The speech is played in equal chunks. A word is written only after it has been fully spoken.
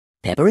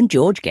Peppa and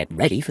George get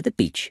ready for the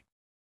beach.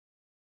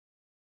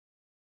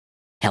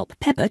 Help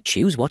Peppa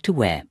choose what to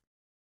wear.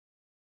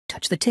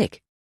 Touch the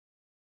tick.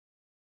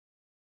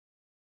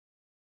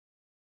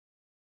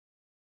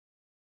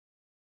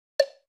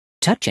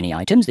 Touch any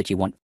items that you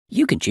want.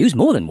 You can choose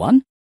more than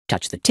one.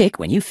 Touch the tick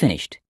when you've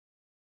finished.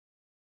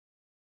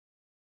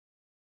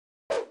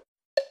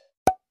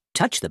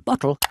 Touch the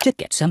bottle to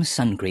get some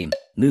sun cream.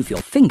 Move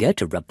your finger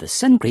to rub the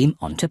sun cream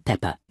onto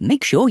Peppa.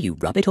 Make sure you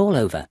rub it all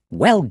over.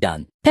 Well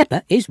done.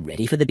 Peppa is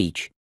ready for the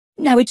beach.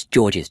 Now it's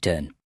George's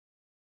turn.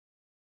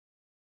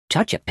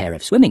 Touch a pair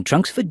of swimming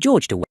trunks for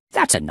George to wear.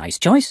 That's a nice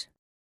choice.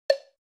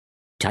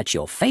 Touch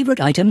your favourite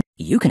item.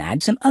 You can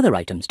add some other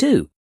items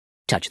too.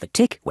 Touch the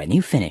tick when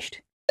you've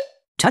finished.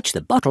 Touch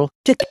the bottle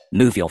to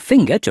move your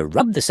finger to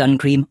rub the sun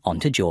cream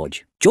onto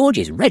George. George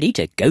is ready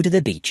to go to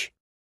the beach.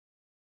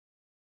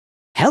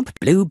 Help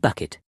blue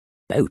bucket,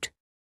 boat,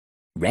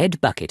 red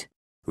bucket,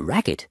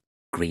 racket,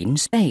 green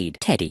spade,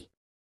 teddy,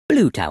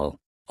 blue towel,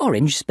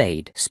 orange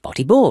spade,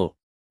 spotty ball,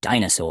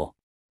 dinosaur,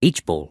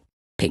 beach ball,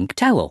 pink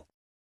towel.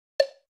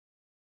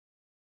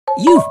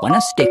 You've won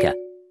a sticker.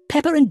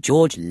 Peppa and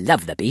George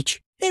love the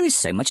beach. There is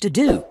so much to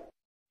do.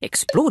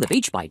 Explore the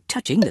beach by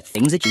touching the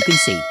things that you can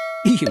see.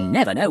 You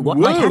never know what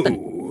might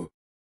happen.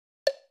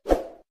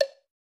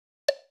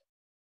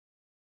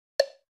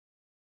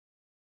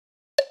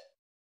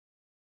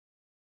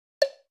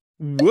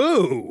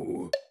 Whoa!